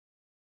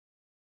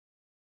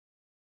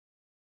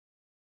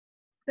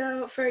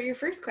So for your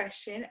first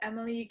question,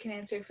 Emily, you can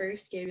answer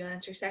first, Gabe, you'll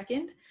answer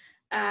second.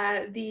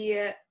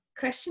 The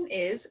question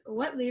is,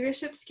 what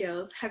leadership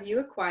skills have you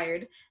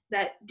acquired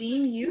that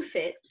deem you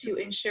fit to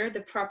ensure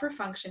the proper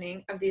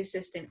functioning of the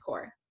assistant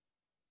corps?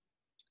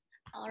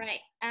 All right.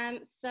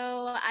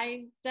 So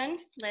I've done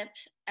FLIP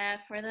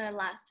for the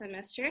last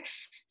semester.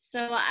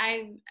 So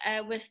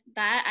with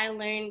that, I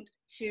learned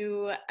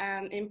to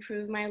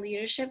improve my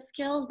leadership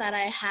skills that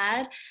I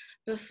had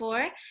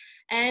before.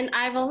 And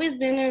I've always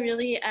been a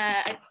really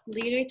a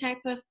leader type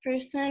of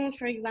person.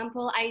 For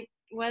example, I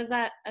was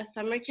at a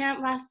summer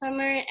camp last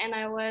summer, and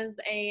I was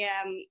a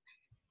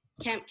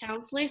camp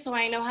counselor. So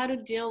I know how to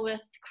deal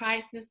with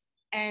crisis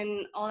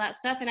and all that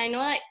stuff. And I know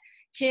that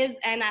kids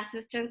and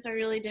assistants are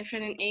really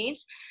different in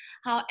age.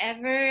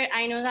 However,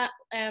 I know that,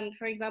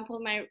 for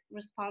example, my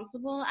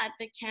responsible at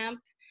the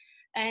camp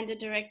and the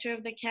director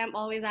of the camp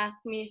always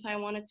asked me if I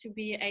wanted to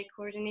be a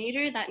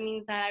coordinator. That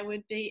means that I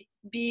would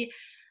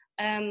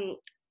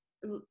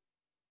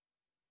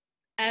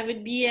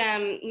be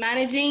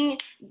managing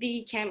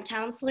the camp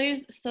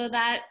counselors. So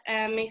that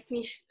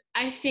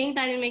I think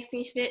that it makes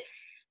me fit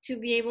to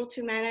be able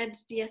to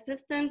manage the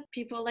assistants.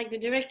 People like the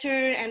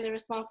director and the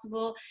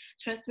responsible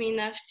trust me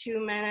enough to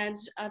manage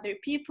other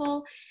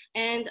people.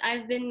 And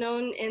I've been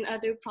known in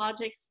other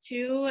projects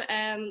too.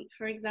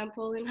 For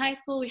example, in high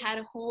school, we had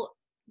a whole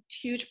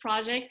huge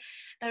project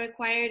that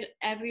required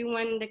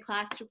everyone in the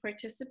class to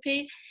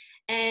participate.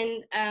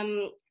 And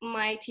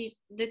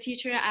the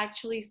teacher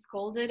actually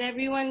scolded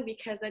everyone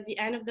because at the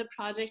end of the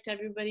project,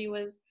 everybody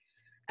was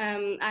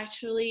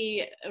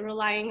actually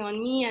relying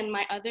on me and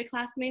my other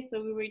classmates.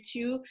 So we were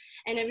two,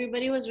 and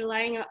everybody was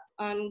relying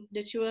on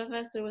the two of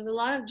us. So it was a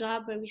lot of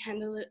job, but we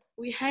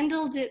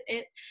handled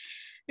it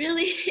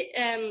really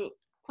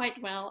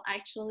quite well,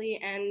 actually.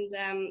 And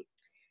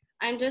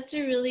I'm just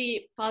a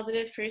really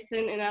positive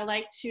person, and I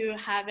like to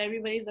have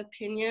everybody's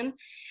opinion.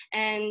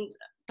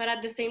 But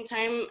at the same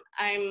time,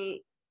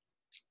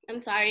 I'm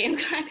sorry, I'm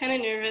kind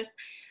of nervous.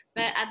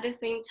 But at the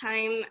same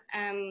time,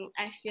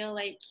 I feel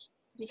like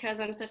because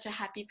I'm such a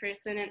happy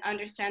person and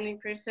understanding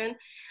person,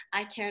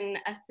 I can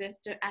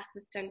assist the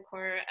assistant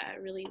corps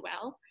really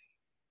well.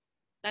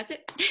 That's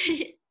it.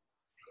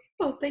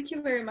 Well, thank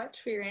you very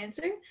much for your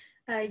answer.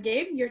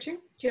 Gabe, your turn.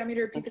 Do you want me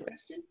to repeat the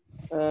question?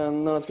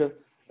 No, that's good.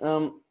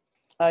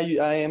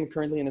 I am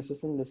currently an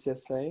assistant in the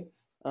CSA.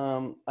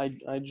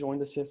 I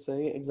joined the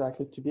CSA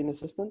exactly to be an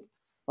assistant.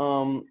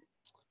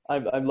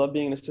 I love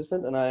being an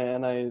assistant,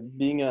 and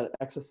being an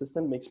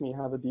ex-assistant makes me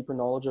have a deeper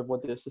knowledge of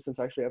what the assistants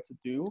actually have to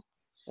do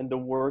and the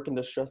work and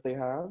the stress they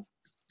have.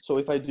 So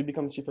if I do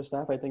become chief of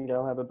staff, I think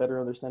I'll have a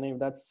better understanding of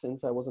that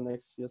since I was an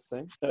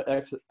ex-CSA,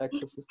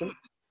 ex-assistant.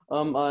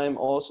 I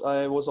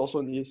was also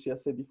in the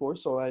CSA before,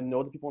 so I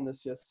know the people in the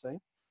CSA.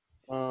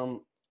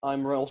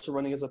 I'm also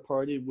running as a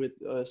party with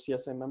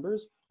CSA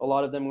members. A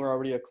lot of them were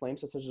already acclaimed,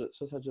 such as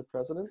the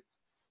president.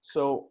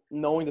 So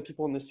knowing the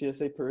people in the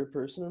CSA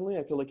personally,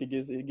 I feel like it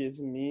gives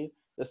me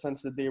the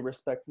sense that they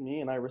respect me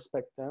and I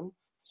respect them.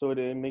 So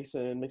it makes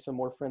a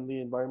more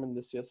friendly environment in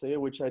the CSA,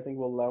 which I think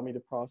will allow me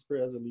to prosper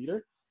as a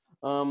leader.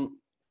 I'm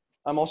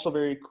also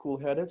very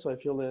cool-headed, so I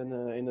feel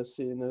in a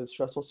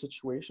stressful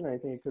situation, I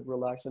think it could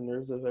relax the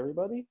nerves of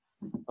everybody.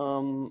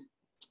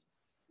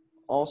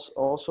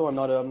 Also, I'm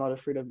not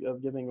afraid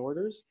of giving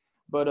orders.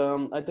 But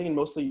I think it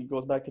mostly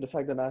goes back to the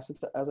fact that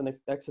as an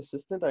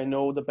ex-assistant, I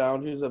know the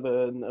boundaries of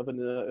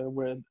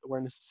where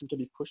an assistant can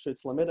be pushed to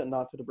its limit and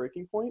not to the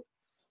breaking point.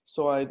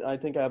 So I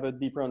think I have a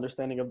deeper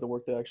understanding of the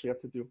work that I actually have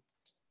to do.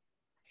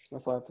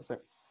 That's all I have to say.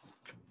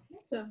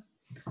 So,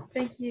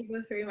 thank you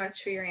both very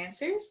much for your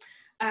answers.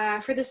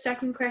 For the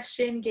second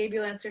question, Gabe,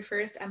 you'll answer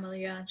first.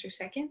 Emily, you'll answer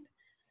second.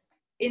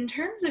 In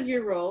terms of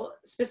your role,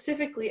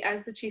 specifically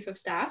as the Chief of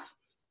Staff,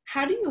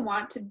 how do you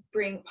want to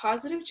bring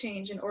positive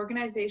change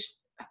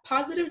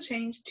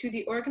to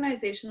the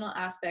organizational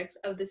aspects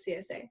of the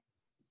CSA?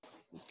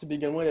 To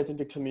begin with, I think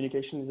the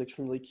communication is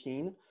extremely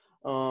keen.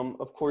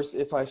 Of course,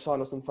 if I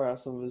saw some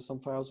files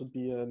would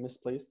be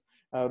misplaced,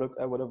 I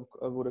would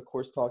of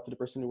course talk to the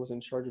person who was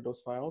in charge of those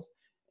files,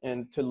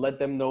 and to let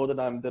them know that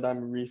I'm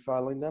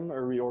refiling them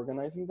or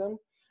reorganizing them,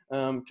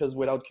 because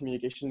without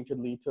communication, it could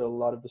lead to a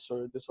lot of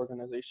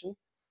disorganization.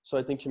 So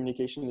I think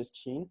communication is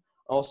key.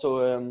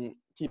 Also,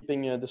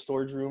 keeping the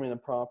storage room in a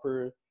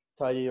proper,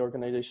 tidy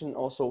organization.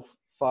 Also,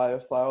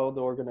 file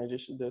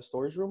the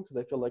storage room, because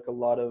I feel like a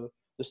lot of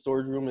the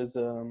storage room is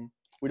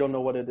we don't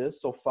know what it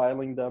is. So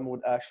filing them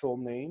with actual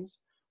names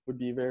would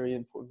be very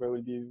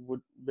important.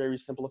 Would very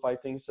simplify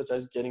things, such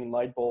as getting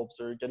light bulbs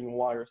or getting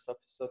wire stuff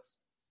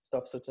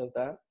such as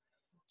that.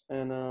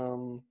 And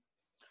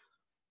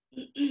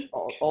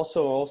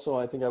also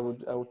I think I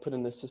would put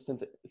an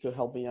assistant to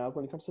help me out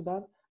when it comes to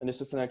that. An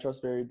assistant I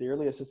trust very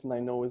dearly, assistant I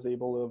know is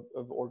able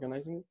of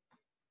organizing,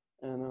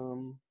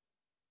 and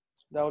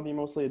that would be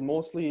mostly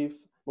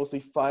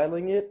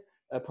filing it,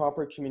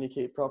 proper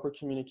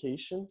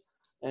communication,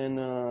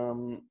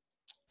 and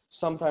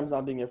sometimes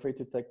not being afraid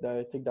to take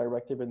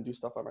directive and do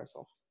stuff by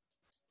myself.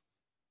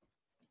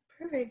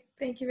 Perfect.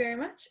 Thank you very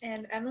much.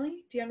 And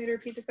Emily, do you want me to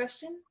repeat the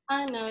question?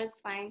 No, it's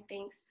fine,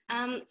 thanks.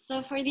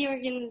 So for the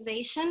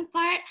organization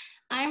part,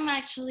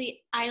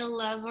 I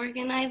love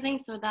organizing,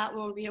 so that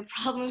won't be a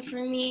problem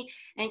for me.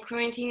 And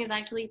quarantine is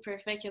actually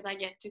perfect because I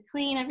get to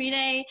clean every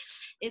day.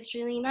 It's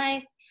really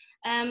nice.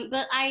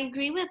 But I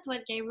agree with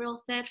what Gabriel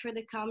said for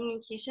the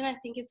communication. I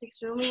think it's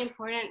extremely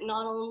important,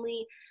 not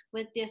only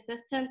with the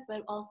assistants,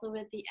 but also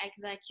with the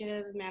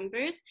executive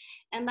members.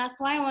 And that's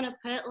why I want to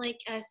put like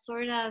a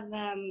sort of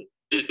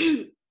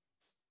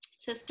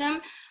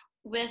system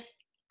with,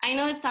 I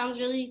know it sounds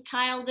really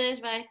childish,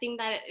 but I think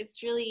that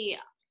it's really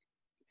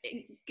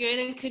good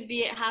and could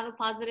be have a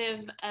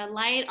positive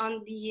light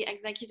on the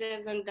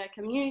executives and the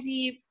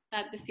community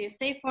that the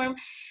CSA form.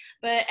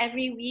 But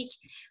every week,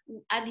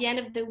 at the end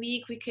of the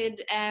week, we could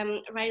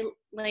write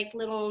like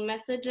little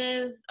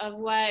messages of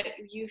what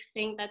you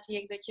think that the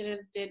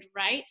executives did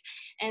right,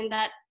 and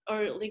that,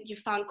 or like you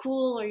found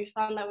cool, or you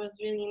found that was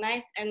really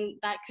nice, and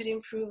that could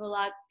improve a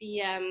lot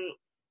the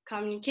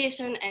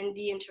communication and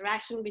the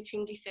interaction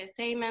between the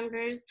CSA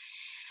members.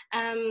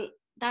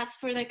 That's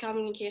for the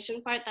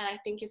communication part that I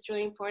think is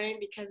really important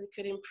because it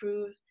could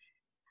improve.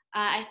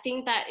 I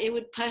think that it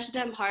would push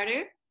them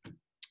harder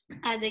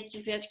as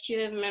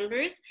executive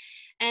members.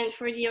 And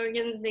for the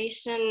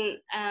organization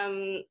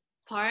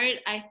part,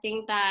 I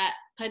think that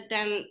put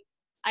them,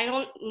 I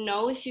don't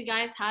know if you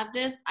guys have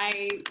this.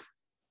 I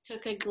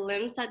took a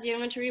glimpse at the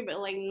inventory, but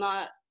like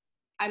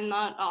I'm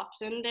not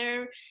often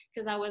there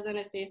because I wasn't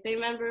a CSA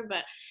member,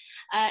 but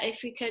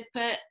if we could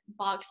put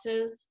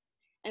boxes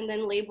and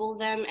then label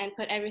them and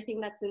put everything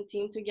that's in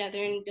team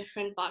together in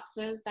different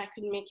boxes, that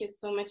could make it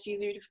so much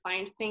easier to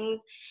find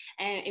things,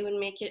 and it would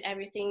make it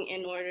everything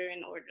in order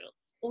and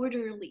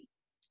orderly.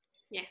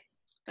 Yeah.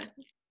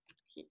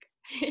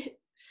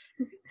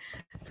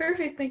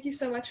 Perfect. Thank you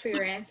so much for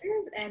your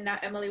answers. And now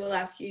Emily will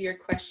ask you your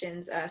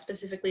questions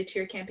specifically to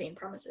your campaign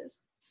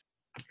promises.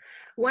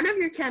 One of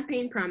your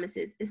campaign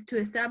promises is to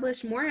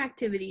establish more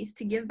activities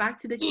to give back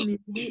to the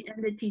community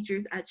and the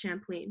teachers at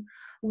Champlain.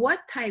 What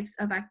types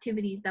of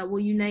activities that will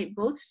unite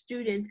both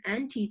students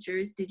and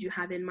teachers did you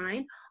have in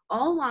mind,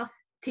 all while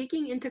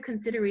taking into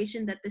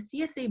consideration that the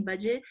CSA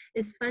budget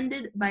is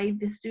funded by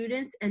the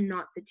students and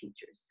not the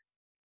teachers?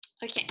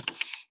 Okay,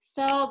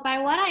 so by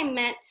what I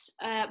meant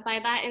by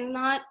that is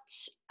not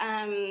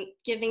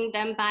giving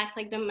them back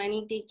like the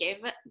money they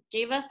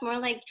gave us, more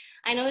like,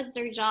 I know it's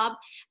their job,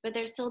 but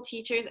they're still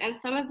teachers, and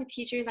some of the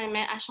teachers I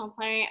met at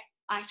Champlain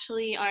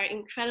actually are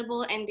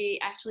incredible, and they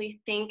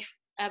actually think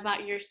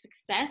about your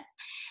success.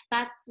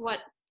 That's what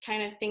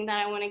kind of thing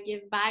that I want to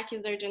give back,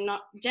 is their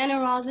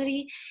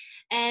generosity.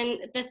 And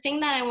the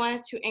thing that I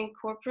wanted to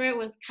incorporate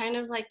was kind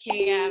of like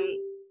a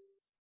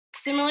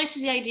similar to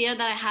the idea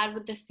that I had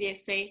with the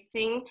CSA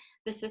thing,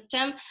 the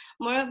system,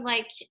 more of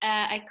like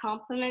a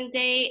compliment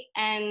day.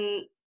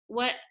 And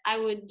what I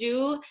would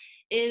do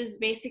is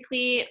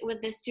basically, with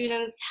the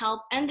students'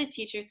 help and the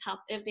teachers'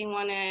 help, if they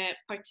want to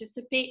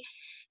participate,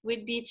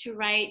 would be to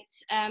write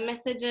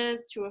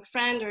messages to a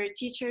friend or a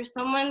teacher,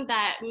 someone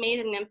that made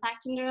an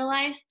impact in their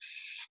life,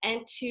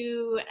 and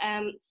to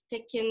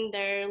stick in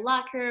their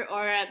locker,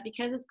 or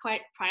because it's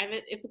quite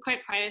private, it's a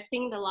quite private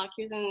thing, the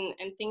lockers and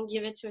thing,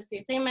 give it to a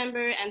CSA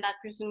member, and that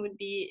person would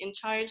be in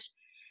charge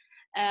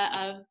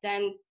of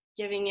then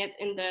giving it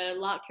in the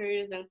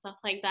lockers and stuff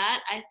like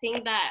that. I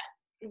think that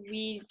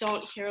we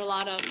don't hear a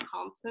lot of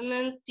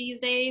compliments these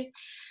days.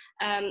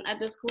 At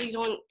the school, you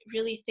don't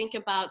really think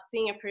about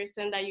seeing a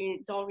person that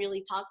you don't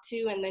really talk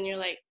to, and then you're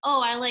like,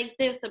 oh, I like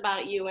this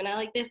about you, and I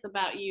like this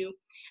about you.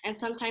 And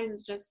sometimes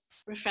it's just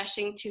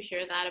refreshing to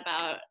hear that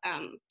about,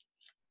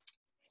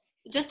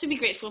 just to be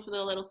grateful for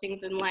the little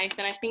things in life.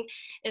 And I think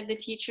if the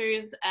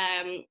teachers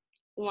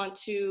want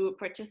to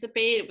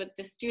participate with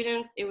the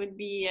students, it would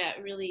be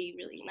really,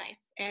 really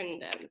nice.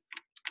 And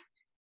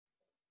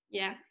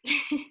yeah.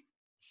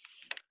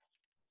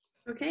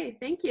 Okay,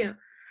 thank you.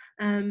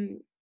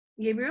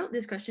 Gabriel,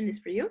 this question is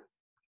for you.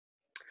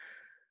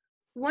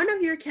 One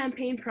of your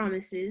campaign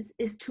promises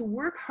is to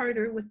work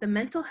harder with the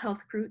mental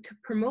health crew to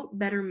promote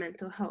better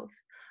mental health.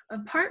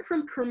 Apart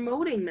from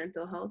promoting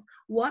mental health,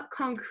 what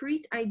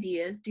concrete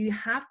ideas do you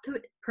have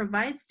to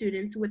provide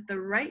students with the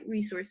right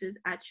resources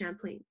at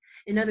Champlain?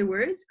 In other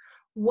words,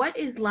 what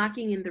is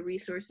lacking in the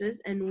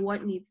resources and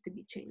what needs to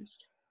be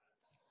changed?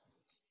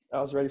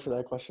 I was ready for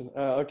that question.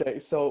 Okay,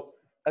 so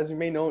as you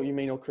may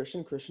know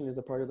Christian. Christian is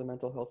a part of the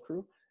mental health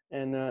crew.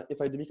 And if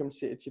I do become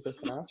chief of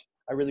staff,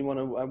 I want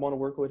to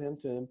work with him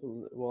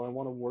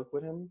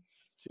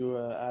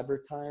to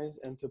advertise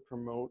and to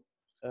promote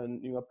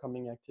new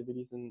upcoming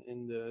activities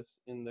in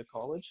the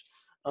college.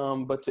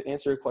 But to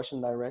answer your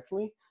question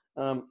directly,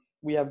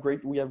 we have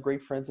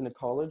great friends in the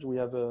college. We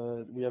have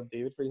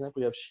David, for example.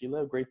 We have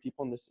Sheila, great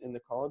people in the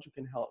college who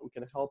can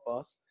help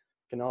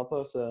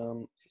us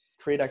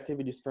create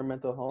activities for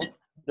mental health.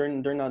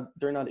 They're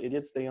not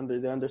idiots. They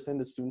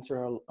understand that students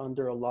are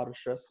under a lot of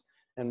stress,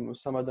 and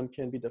some of them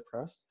can be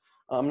depressed.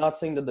 I'm not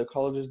saying that the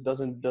colleges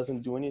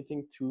doesn't do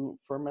anything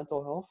for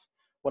mental health.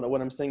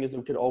 What I'm saying is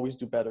we could always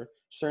do better.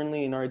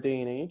 Certainly in our day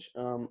and age,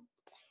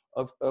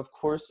 Of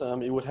course,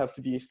 it would have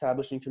to be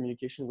establishing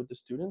communication with the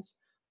students,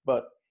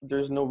 but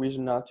there's no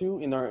reason not to.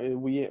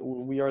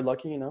 We are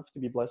lucky enough to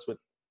be blessed with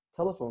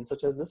telephones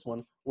such as this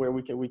one, where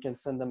we can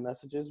send them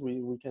messages.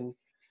 We can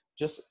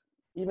just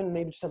even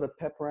maybe just have a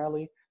pep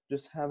rally,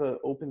 just have an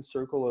open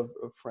circle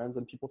of friends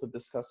and people to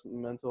discuss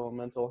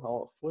mental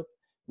health with,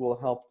 will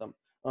help them.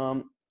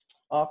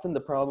 Often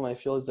the problem I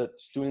feel is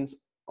that students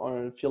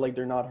feel like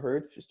they're not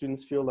heard.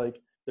 Students feel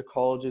like the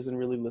college isn't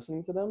really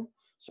listening to them.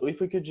 So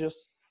if we could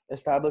just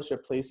establish a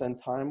place and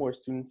time where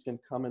students can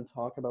come and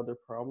talk about their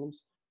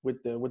problems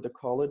with the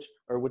college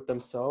or with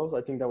themselves,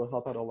 I think that would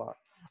help out a lot.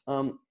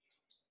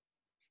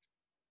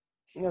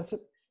 That's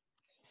it.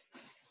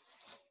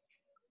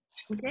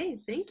 Okay,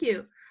 thank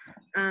you.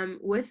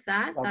 With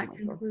that, that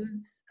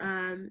concludes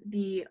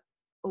the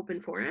open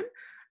forum.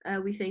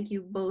 We thank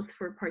you both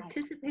for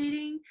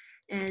participating,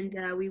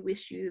 and we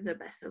wish you the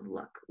best of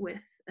luck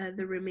with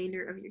the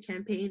remainder of your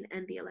campaign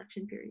and the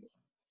election period.